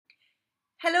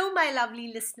Hello, my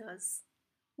lovely listeners.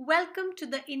 Welcome to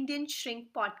the Indian Shrink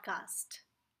podcast.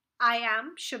 I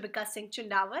am Shubhika Singh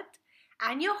Chundawat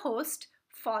and your host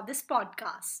for this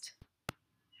podcast.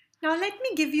 Now, let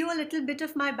me give you a little bit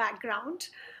of my background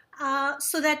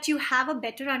so that you have a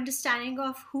better understanding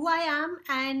of who I am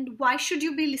and why should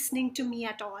you be listening to me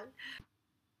at all.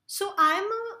 So, I am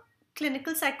a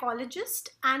clinical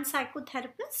psychologist and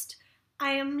psychotherapist.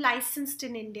 I am licensed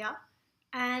in India,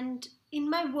 and in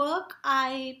my work,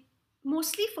 I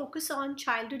mostly focus on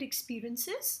childhood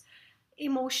experiences,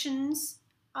 emotions,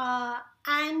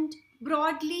 and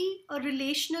broadly a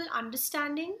relational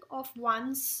understanding of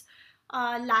one's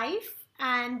life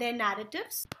and their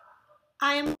narratives.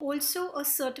 I am also a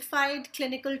certified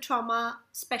clinical trauma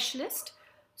specialist.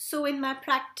 So, in my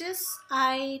practice,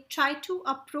 I try to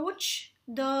approach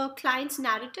the client's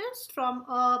narratives from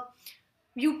a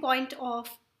viewpoint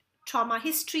of trauma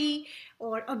history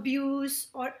or abuse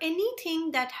or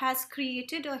anything that has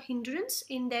created a hindrance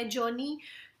in their journey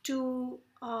to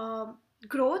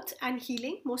growth and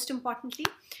healing, most importantly.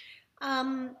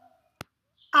 Um,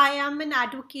 I am an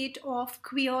advocate of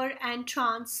queer and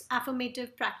trans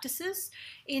affirmative practices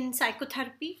in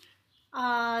psychotherapy.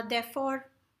 Therefore,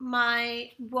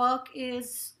 my work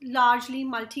is largely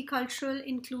multicultural,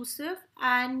 inclusive,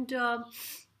 and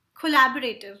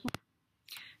collaborative.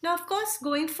 Now, of course,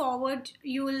 going forward,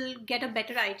 you will get a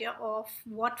better idea of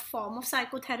what form of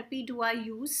psychotherapy do I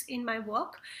use in my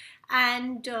work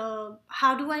and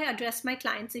how do I address my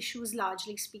clients' issues,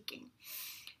 largely speaking.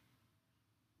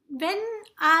 When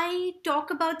I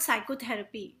talk about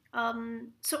psychotherapy,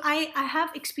 so I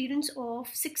have experience of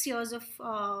 6 years of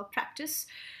practice,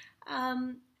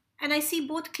 um, and I see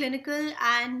both clinical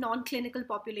and non-clinical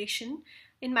population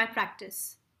in my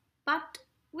practice. But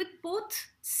with both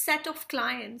set of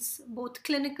clients, both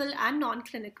clinical and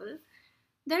non-clinical,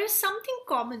 there is something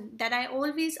common that I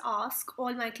always ask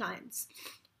all my clients,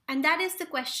 and that is the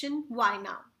question, why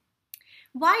now?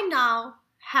 Why now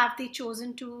have they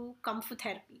chosen to come for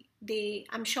therapy?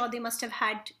 I'm sure they must have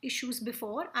had issues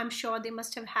before. I'm sure they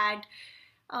must have had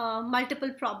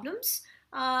multiple problems.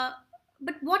 Uh,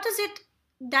 but what is it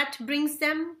that brings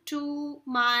them to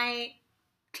my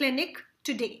clinic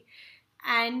today?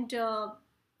 And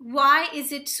why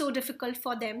is it so difficult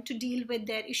for them to deal with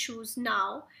their issues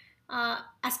now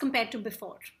as compared to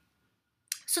before?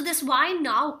 So, this why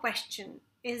now question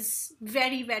is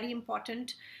very, very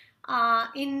important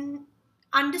in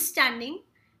understanding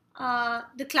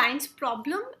the client's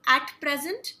problem at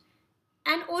present,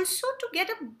 and also to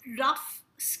get a rough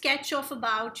sketch of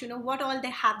about what all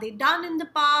they done in the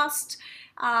past,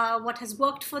 what has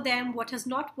worked for them, what has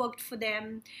not worked for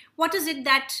them, what is it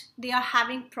that they are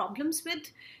having problems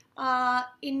with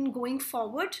in going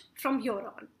forward from here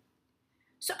on.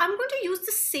 So I'm going to use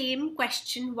the same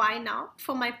question, why now,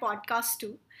 for my podcast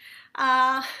too.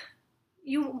 Uh,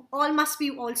 you all must be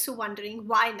also wondering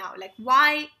why now? Like,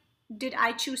 why did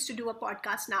I choose to do a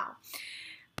podcast now?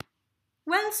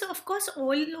 Well, so of course,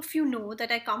 all of you know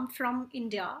that I come from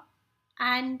India.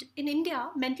 And in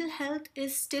India, mental health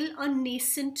is still a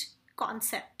nascent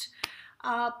concept.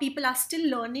 People are still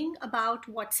learning about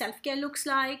what self care looks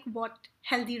like, what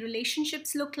healthy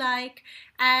relationships look like,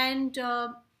 and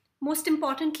most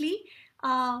importantly,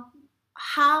 uh,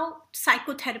 how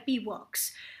psychotherapy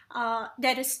works.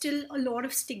 There is still a lot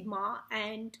of stigma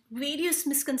and various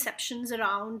misconceptions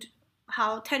around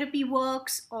how therapy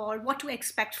works or what to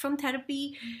expect from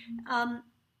therapy.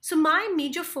 So, my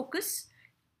major focus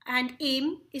and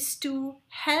aim is to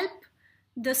help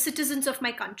the citizens of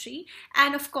my country,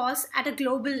 and of course at a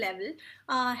global level,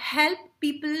 help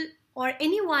people or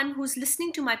anyone who's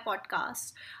listening to my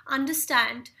podcast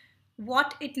understand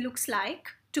what it looks like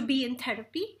to be in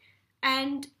therapy,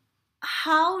 and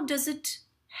how does it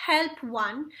help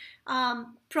one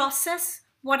process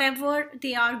whatever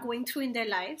they are going through in their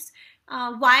lives,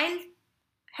 while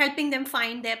helping them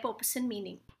find their purpose and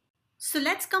meaning. So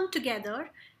let's come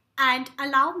together and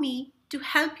allow me to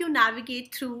help you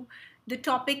navigate through the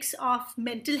topics of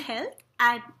mental health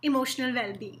and emotional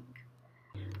well being.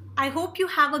 I hope you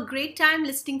have a great time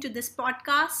listening to this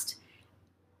podcast,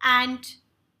 and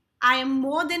I am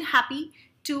more than happy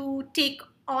to take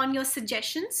on your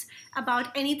suggestions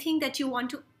about anything that you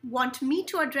want me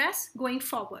to address going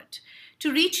forward.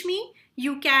 To reach me,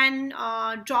 you can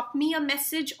drop me a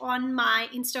message on my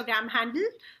Instagram handle,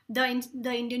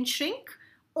 the Indian Shrink,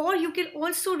 or you can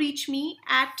also reach me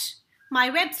at my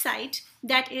website,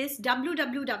 that is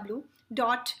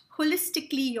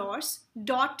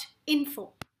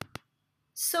www.holisticallyyours.info.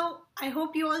 So I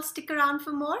hope you all stick around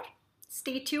for more.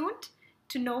 Stay tuned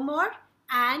to know more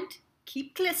and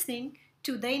keep listening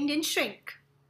to the Indian Shrink.